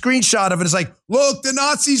 takes a screenshot of it. It's like, look, the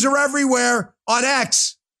Nazis are everywhere on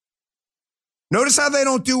X. Notice how they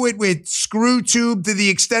don't do it with ScrewTube to the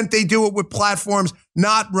extent they do it with platforms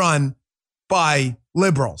not run by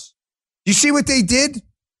liberals. You see what they did?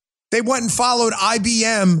 They went and followed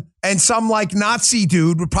IBM and some like Nazi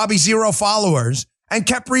dude with probably 0 followers and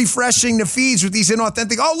kept refreshing the feeds with these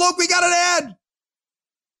inauthentic, oh, look, we got an ad.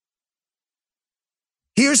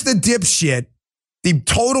 Here's the dipshit, the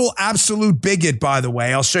total absolute bigot, by the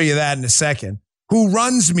way. I'll show you that in a second. Who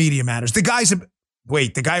runs Media Matters? The guy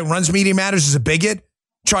who runs Media Matters is a bigot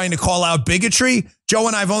trying to call out bigotry. Joe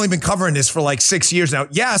and I have only been covering this for like 6 years now.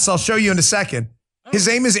 Yes, I'll show you in a second. His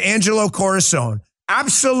name is Angelo Corazon.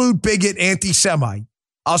 Absolute bigot, anti-Semite.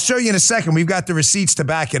 I'll show you in a second. We've got the receipts to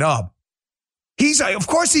back it up. Of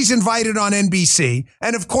course, he's invited on NBC.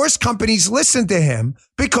 And of course, companies listen to him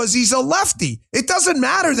because he's a lefty. It doesn't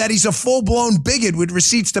matter that he's a full-blown bigot with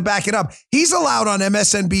receipts to back it up. He's allowed on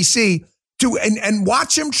MSNBC to, and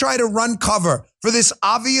watch him try to run cover for this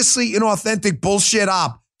obviously inauthentic bullshit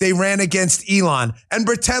op they ran against Elon and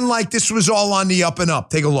pretend like this was all on the up and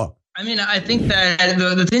up. Take a look. I mean, I think that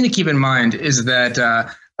the thing to keep in mind is that,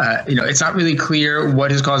 it's not really clear what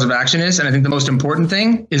his cause of action is. And I think the most important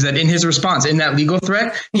thing is that in his response, in that legal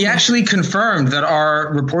threat, he actually confirmed that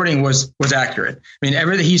our reporting was accurate. I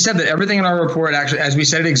mean, he said that everything in our report actually, as we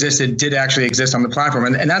said it existed, did actually exist on the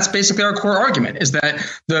platform. And that's basically our core argument, is that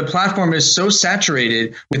the platform is so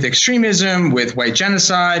saturated with extremism, with white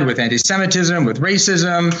genocide, with anti-Semitism, with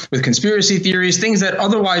racism, with conspiracy theories, things that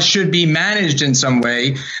otherwise should be managed in some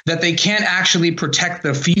way, that they can't actually protect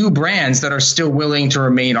the few brands that are still willing to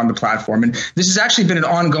remain on the platform. And this has actually been an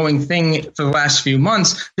ongoing thing for the last few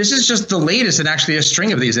months. This is just the latest in actually a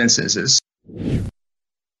string of these instances.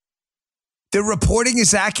 The reporting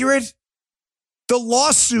is accurate. The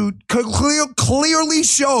lawsuit clearly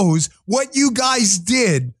shows what you guys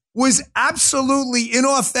did was absolutely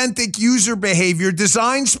inauthentic user behavior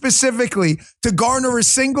designed specifically to garner a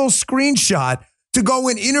single screenshot to go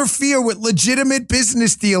and interfere with legitimate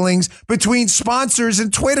business dealings between sponsors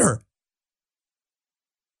and Twitter.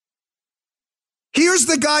 Here's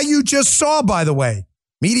the guy you just saw, by the way.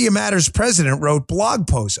 Media Matters president wrote blog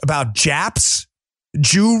posts about Japs,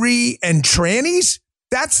 Jewry, and trannies.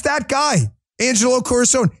 That's that guy, Angelo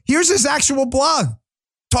Corazon. Here's his actual blog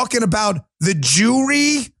talking about the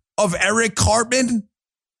Jewry of Eric Cartman,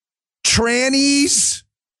 trannies,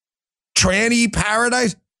 tranny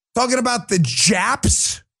paradise, talking about the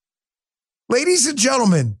Japs. Ladies and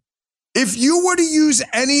gentlemen, if you were to use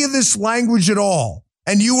any of this language at all,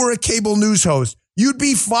 and you were a cable news host, you'd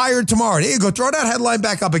be fired tomorrow. There you go. Throw that headline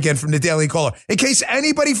back up again from the Daily Caller in case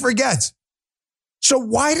anybody forgets. So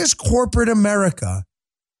why does corporate America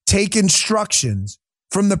take instructions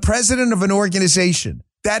from the president of an organization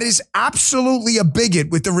that is absolutely a bigot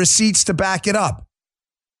with the receipts to back it up?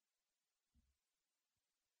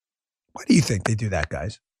 Why do you think they do that,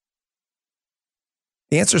 guys?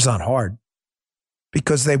 The answer's not hard.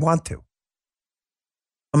 Because they want to.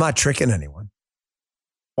 I'm not tricking anyone.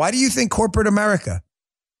 Why do you think corporate America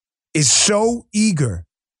is so eager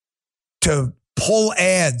to pull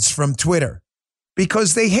ads from Twitter?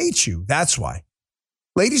 Because they hate you. That's why.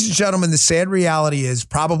 Ladies and gentlemen, the sad reality is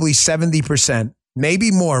probably 70%, maybe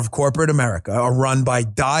more, of corporate America are run by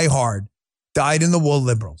die-hard, dyed-in-the-wool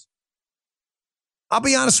liberals. I'll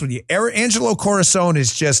be honest with you. Angelo Corazon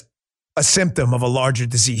is just a symptom of a larger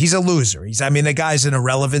disease. He's a loser. The guy's an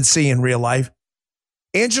irrelevancy in real life.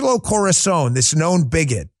 Angelo Corazon, this known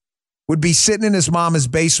bigot, would be sitting in his mama's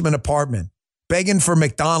basement apartment, begging for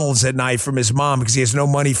McDonald's at night from his mom because he has no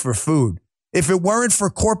money for food. If it weren't for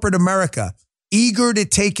corporate America, eager to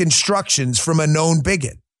take instructions from a known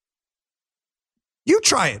bigot. You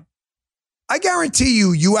try it. I guarantee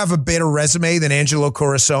you have a better resume than Angelo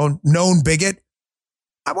Corazon, known bigot.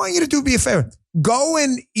 I want you to do me a favor. Go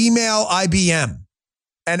and email IBM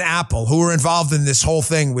and Apple, who are involved in this whole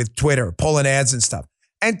thing with Twitter, pulling ads and stuff,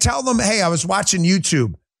 and tell them, hey, I was watching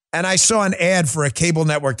YouTube and I saw an ad for a cable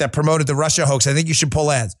network that promoted the Russia hoax. I think you should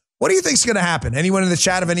pull ads. What do you think is going to happen? Anyone in the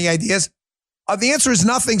chat have any ideas? The answer is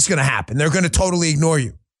nothing's going to happen. They're going to totally ignore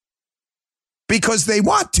you because they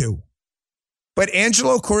want to. But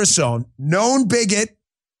Angelo Corazon, known bigot,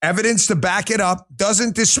 evidence to back it up,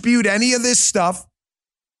 doesn't dispute any of this stuff.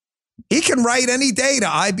 He can write any day to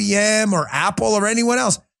IBM or Apple or anyone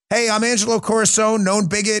else. Hey, I'm Angelo Corazon, known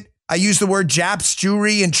bigot. I use the word Japs,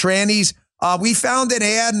 Jewry, and trannies. We found an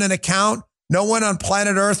ad and an account no one on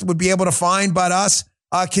planet Earth would be able to find but us.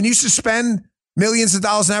 Can you suspend millions of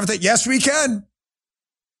dollars in advertising? Yes, we can.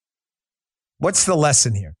 What's the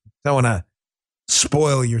lesson here? I don't want to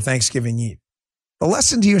spoil your Thanksgiving Eve. The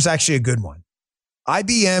lesson here is actually a good one.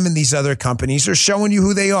 IBM and these other companies are showing you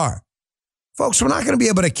who they are. Folks, we're not going to be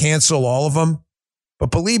able to cancel all of them,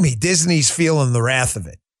 but believe me, Disney's feeling the wrath of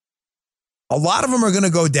it. A lot of them are going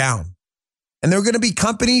to go down, and there are going to be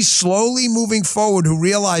companies slowly moving forward who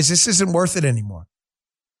realize this isn't worth it anymore.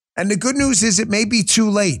 And the good news is it may be too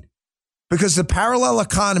late because the parallel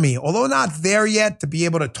economy, although not there yet to be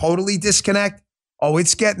able to totally disconnect,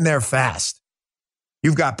 it's getting there fast.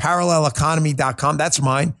 You've got paralleleconomy.com. That's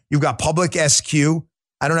mine. You've got Public SQ.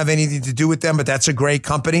 I don't have anything to do with them, but that's a great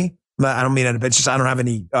company. I don't mean it. It's just I don't have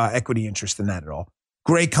any equity interest in that at all.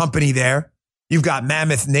 Great company there. You've got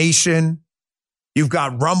Mammoth Nation. You've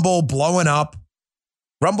got Rumble blowing up.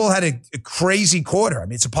 Rumble had a crazy quarter.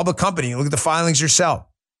 It's a public company. Look at the filings yourself.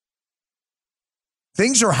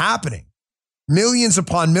 Things are happening. Millions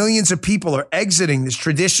upon millions of people are exiting this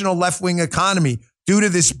traditional left-wing economy due to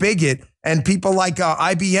this bigot and people like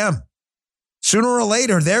IBM. Sooner or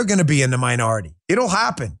later, they're going to be in the minority. It'll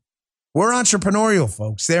happen. We're entrepreneurial,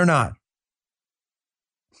 folks. They're not.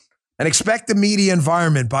 And expect the media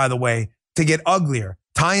environment, by the way, to get uglier.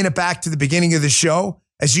 Tying it back to the beginning of the show,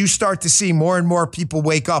 as you start to see more and more people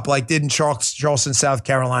wake up like did in Charleston, South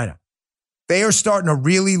Carolina. They are starting to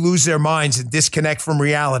really lose their minds and disconnect from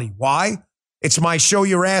reality. Why? It's my show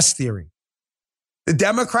your ass theory. The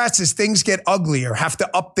Democrats, as things get uglier, have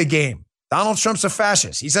to up the game. Donald Trump's a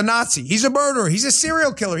fascist. He's a Nazi. He's a murderer. He's a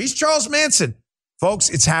serial killer. He's Charles Manson. Folks,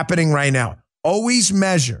 it's happening right now. Always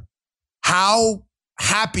measure how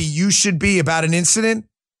happy you should be about an incident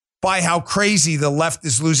by how crazy the left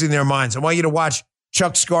is losing their minds. I want you to watch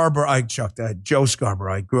Joe Scarborough. I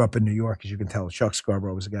grew up in New York, as you can tell. Chuck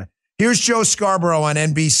Scarborough was a guy. Here's Joe Scarborough on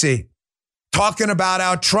NBC talking about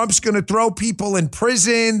how Trump's going to throw people in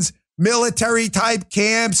prisons, military-type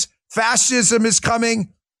camps. Fascism is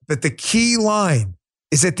coming. But the key line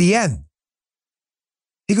is at the end.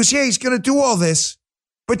 He goes, yeah, he's going to do all this,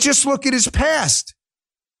 but just look at his past.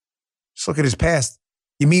 Just look at his past.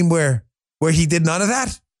 You mean where he did none of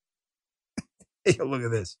that? Hey, look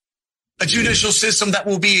at this. A judicial system that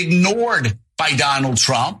will be ignored by Donald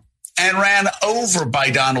Trump and ran over by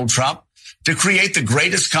Donald Trump to create the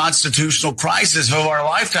greatest constitutional crisis of our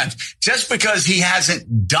lifetimes. Just because he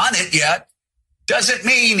hasn't done it yet doesn't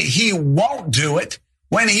mean he won't do it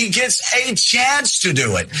when he gets a chance to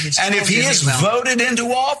do it. And if he is voted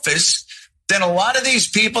into office, then a lot of these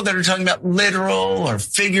people that are talking about literal or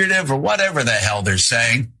figurative or whatever the hell they're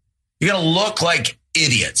saying, you're going to look like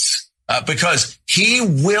idiots because he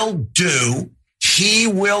will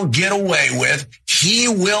get away with, he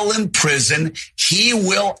will imprison, he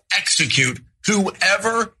will execute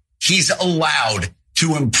whoever he's allowed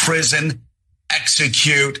to imprison,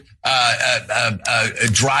 execute,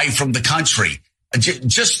 drive from the country.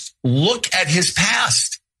 Just look at his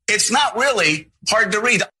past. It's not really hard to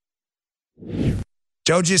read.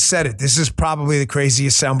 Joe just said it. This is probably the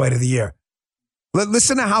craziest soundbite of the year.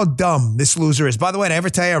 Listen to how dumb this loser is. By the way, did I ever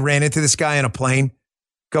tell you I ran into this guy on a plane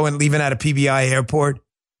leaving out of PBI airport?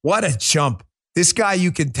 What a chump. This guy,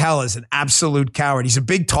 you can tell, is an absolute coward. He's a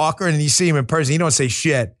big talker, and you see him in person. He don't say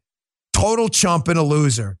shit. Total chump and a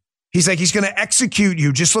loser. He's like, he's going to execute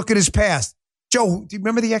you. Just look at his past. Joe, do you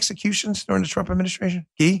remember the executions during the Trump administration?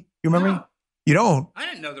 Guy, you remember? No. You don't? I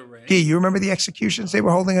didn't know the range. Guy, you remember the executions they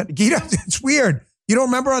were holding? Guy, it's weird. You don't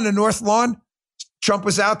remember on the North Lawn? Trump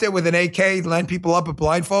was out there with an AK, line people up with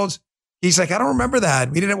blindfolds. He's like, I don't remember that.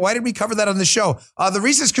 Why did we cover that on the show? The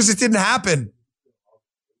reason is because it didn't happen.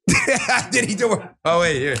 Did he do it? Oh,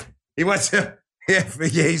 wait, here. He wants to,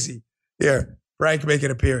 Fugazi. Here, Frank make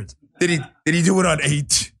an appearance. Did he do it on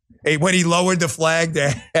 8? When he lowered the flag to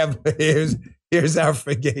have, here's our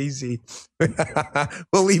Fugazi.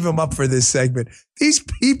 We'll leave him up for this segment. These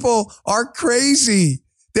people are crazy.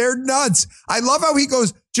 They're nuts. I love how he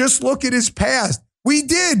goes, just look at his past. We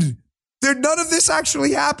did. None of this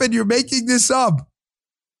actually happened. You're making this up.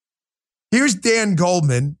 Here's Dan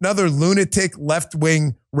Goldman, another lunatic,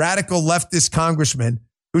 left-wing, radical leftist congressman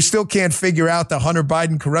who still can't figure out the Hunter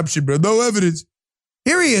Biden corruption, but no evidence.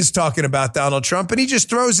 Here he is talking about Donald Trump, and he just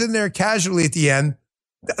throws in there casually at the end.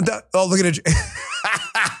 Oh, look at it.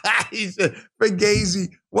 He's a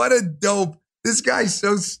Fugazi. What a dope. This guy's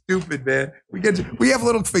so stupid, man. We have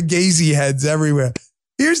little Fugazi heads everywhere.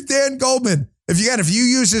 Here's Dan Goldman. If you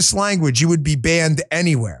use this language, you would be banned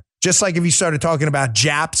anywhere. Just like if you started talking about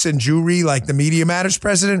Japs and Jewry, like the Media Matters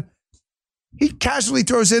president, he casually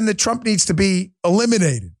throws in that Trump needs to be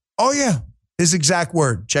eliminated. Oh, yeah. His exact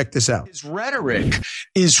word. Check this out. His rhetoric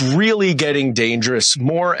is really getting dangerous,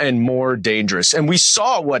 more and more dangerous. And we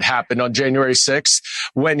saw what happened on January 6th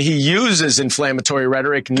when he uses inflammatory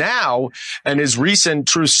rhetoric now. And his recent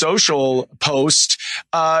Truth Social post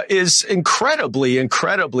is incredibly,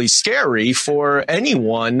 incredibly scary for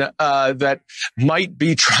anyone that might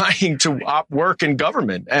be trying to work in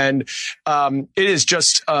government. And it is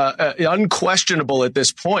just unquestionable at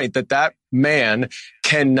this point that man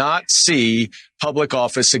cannot see public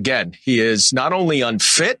office again. He is not only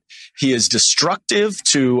unfit, he is destructive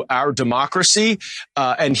to our democracy,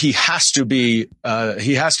 and he has to be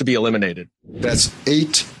eliminated. That's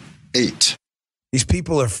 8-8. These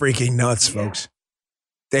people are freaking nuts, folks.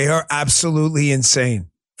 They are absolutely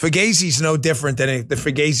insane. Fugazi's no different than the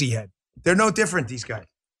Fugazi head. They're no different, these guys.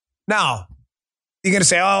 Now, you're going to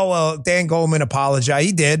say, oh, well, Dan Goldman apologized.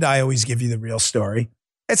 He did. I always give you the real story.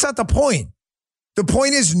 It's not the point. The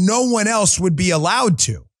point is no one else would be allowed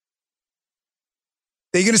to.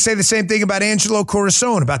 They're going to say the same thing about Angelo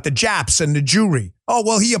Corazon, about the Japs and the Jewry. Oh,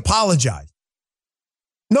 well, he apologized.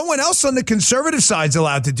 No one else on the conservative side's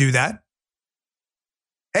allowed to do that.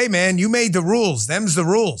 Hey, man, you made the rules. Them's the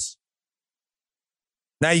rules.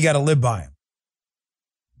 Now you got to live by them.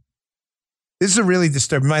 This is a really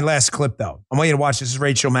disturbing. My last clip, though. I want you to watch. This is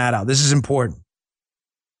Rachel Maddow. This is important.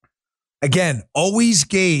 Again, always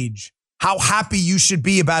gauge how happy you should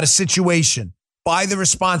be about a situation by the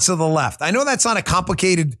response of the left. I know that's not a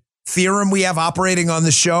complicated theorem we have operating on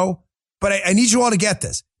the show, but I need you all to get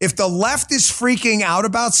this. If the left is freaking out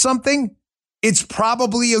about something, it's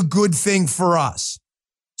probably a good thing for us.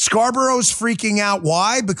 Scarborough's freaking out.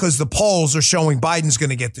 Why? Because the polls are showing Biden's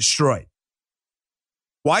going to get destroyed.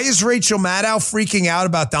 Why is Rachel Maddow freaking out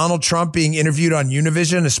about Donald Trump being interviewed on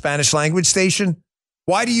Univision, a Spanish language station?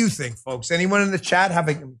 Why do you think, folks? Anyone in the chat have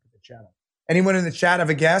a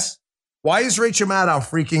guess? Why is Rachel Maddow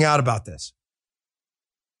freaking out about this?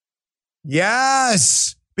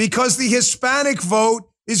 Yes, because the Hispanic vote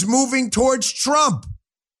is moving towards Trump.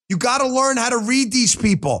 You got to learn how to read these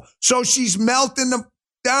people. So she's melting them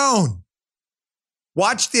down.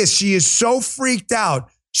 Watch this. She is so freaked out.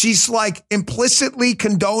 She's like implicitly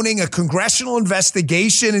condoning a congressional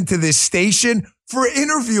investigation into this station for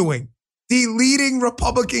interviewing the leading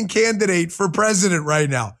Republican candidate for president right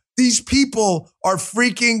now. These people are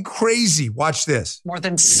freaking crazy. Watch this. More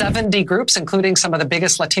than 70 groups, including some of the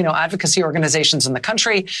biggest Latino advocacy organizations in the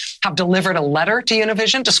country, have delivered a letter to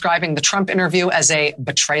Univision describing the Trump interview as a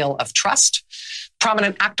betrayal of trust.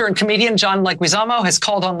 Prominent actor and comedian John Leguizamo has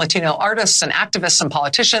called on Latino artists and activists and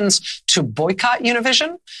politicians to boycott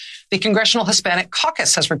Univision. The Congressional Hispanic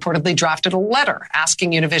Caucus has reportedly drafted a letter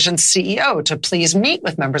asking Univision's CEO to please meet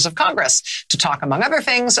with members of Congress to talk, among other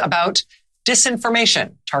things, about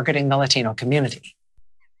disinformation targeting the Latino community.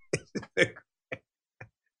 You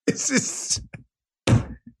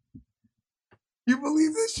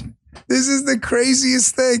believe this? This is the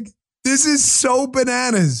craziest thing. This is so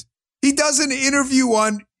bananas. He does an interview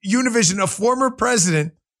on Univision, a former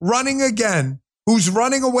president running again, who's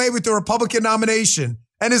running away with the Republican nomination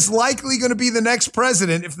and is likely going to be the next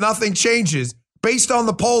president if nothing changes based on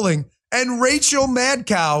the polling. And Rachel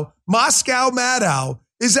Maddow, Moscow Maddow,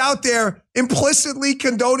 is out there implicitly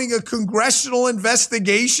condoning a congressional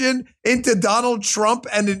investigation into Donald Trump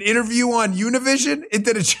and an interview on Univision.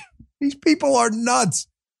 These people are nuts.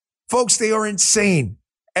 Folks, they are insane.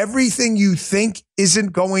 Everything you think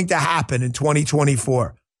isn't going to happen in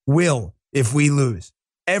 2024 will if we lose.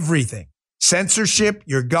 Everything. Censorship,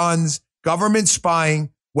 your guns, government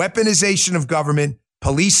spying, weaponization of government,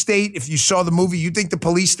 police state. If you saw the movie, you think the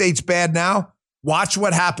police state's bad now? Watch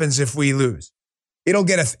what happens if we lose. It'll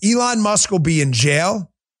get Elon Musk will be in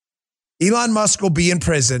jail. Elon Musk will be in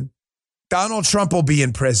prison. Donald Trump will be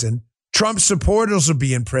in prison. Trump supporters will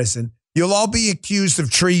be in prison. You'll all be accused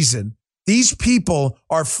of treason. These people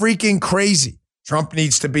are freaking crazy. Trump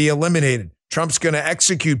needs to be eliminated. Trump's going to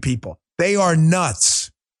execute people. They are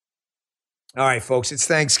nuts. All right, folks, it's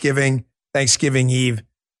Thanksgiving Eve.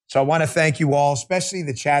 So I want to thank you all, especially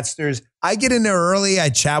the chatsters. I get in there early. I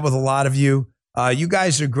chat with a lot of you. You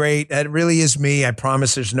guys are great. That really is me. I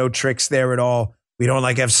promise there's no tricks there at all. We don't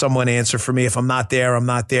have someone answer for me. If I'm not there, I'm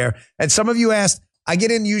not there. And some of you asked, I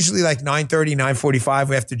get in usually 9:30,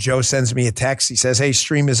 9:45 after Joe sends me a text. He says, hey,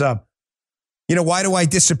 stream is up. Why do I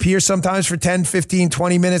disappear sometimes for 10, 15,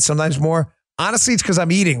 20 minutes, sometimes more? Honestly, it's because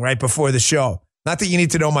I'm eating right before the show. Not that you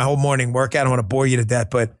need to know my whole morning workout. I don't want to bore you to death,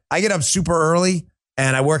 but I get up super early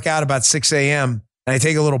and I work out about 6 a.m. and I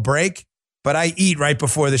take a little break, but I eat right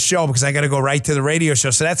before the show because I got to go right to the radio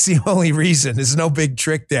show. So that's the only reason. There's no big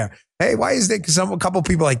trick there. Hey, why is that? Because a couple of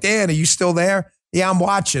people Dan, are you still there? Yeah, I'm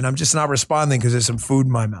watching. I'm just not responding because there's some food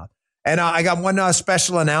in my mouth. And I got one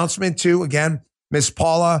special announcement too. Again, Miss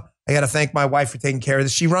Paula, I got to thank my wife for taking care of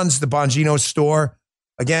this. She runs the Bongino store.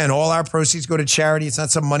 Again, all our proceeds go to charity. It's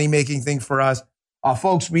not some money-making thing for us.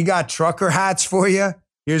 Folks, we got trucker hats for you.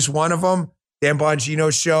 Here's one of them. Dan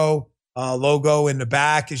Bongino Show logo in the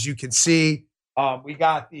back, as you can see. We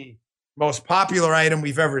got the most popular item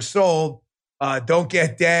we've ever sold. Don't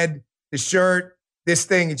Get Dead, the shirt. This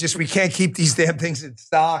thing, we can't keep these damn things in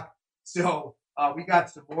stock. So we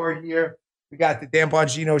got some more here. We got the Dan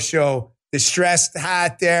Bongino Show distressed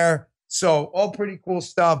hat there. So all pretty cool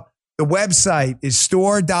stuff. The website is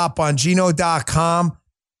store.bongino.com.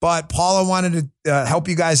 But Paula wanted to help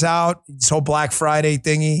you guys out. This whole Black Friday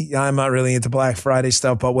thingy. I'm not really into Black Friday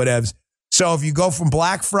stuff, but whatevs. So if you go from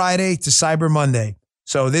Black Friday to Cyber Monday,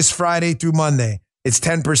 so this Friday through Monday, it's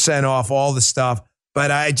 10% off all the stuff. But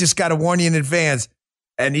I just got to warn you in advance,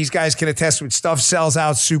 and these guys can attest with stuff sells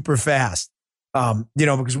out super fast.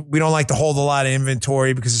 Because we don't like to hold a lot of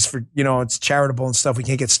inventory because it's for, it's charitable and stuff. We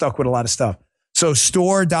can't get stuck with a lot of stuff. So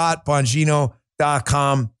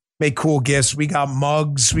store.bongino.com. Make cool gifts. We got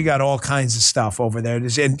mugs. We got all kinds of stuff over there.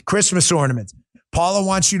 And Christmas ornaments. Paula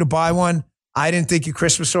wants you to buy one. I didn't think your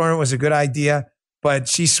Christmas ornament was a good idea, but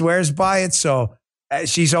she swears by it. So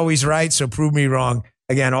she's always right. So prove me wrong.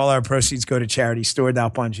 Again, all our proceeds go to charity.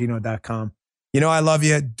 Store.bongino.com. I love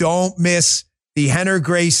you. Don't miss the Henner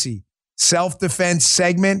Gracie self-defense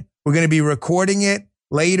segment. We're going to be recording it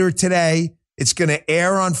later today. It's going to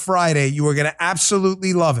air on Friday. You are going to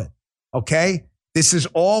absolutely love it. Okay? This is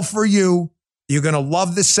all for you. You're going to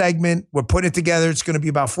love this segment. We're putting it together. It's going to be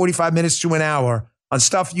about 45 minutes to an hour on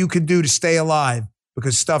stuff you can do to stay alive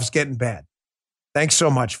because stuff's getting bad. Thanks so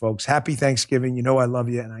much, folks. Happy Thanksgiving. I love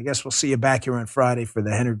you. And I guess we'll see you back here on Friday for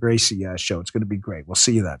the Henner Gracie show. It's going to be great. We'll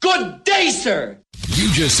see you then. Good day, sir.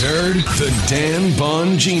 You just heard the Dan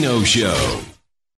Bongino Show.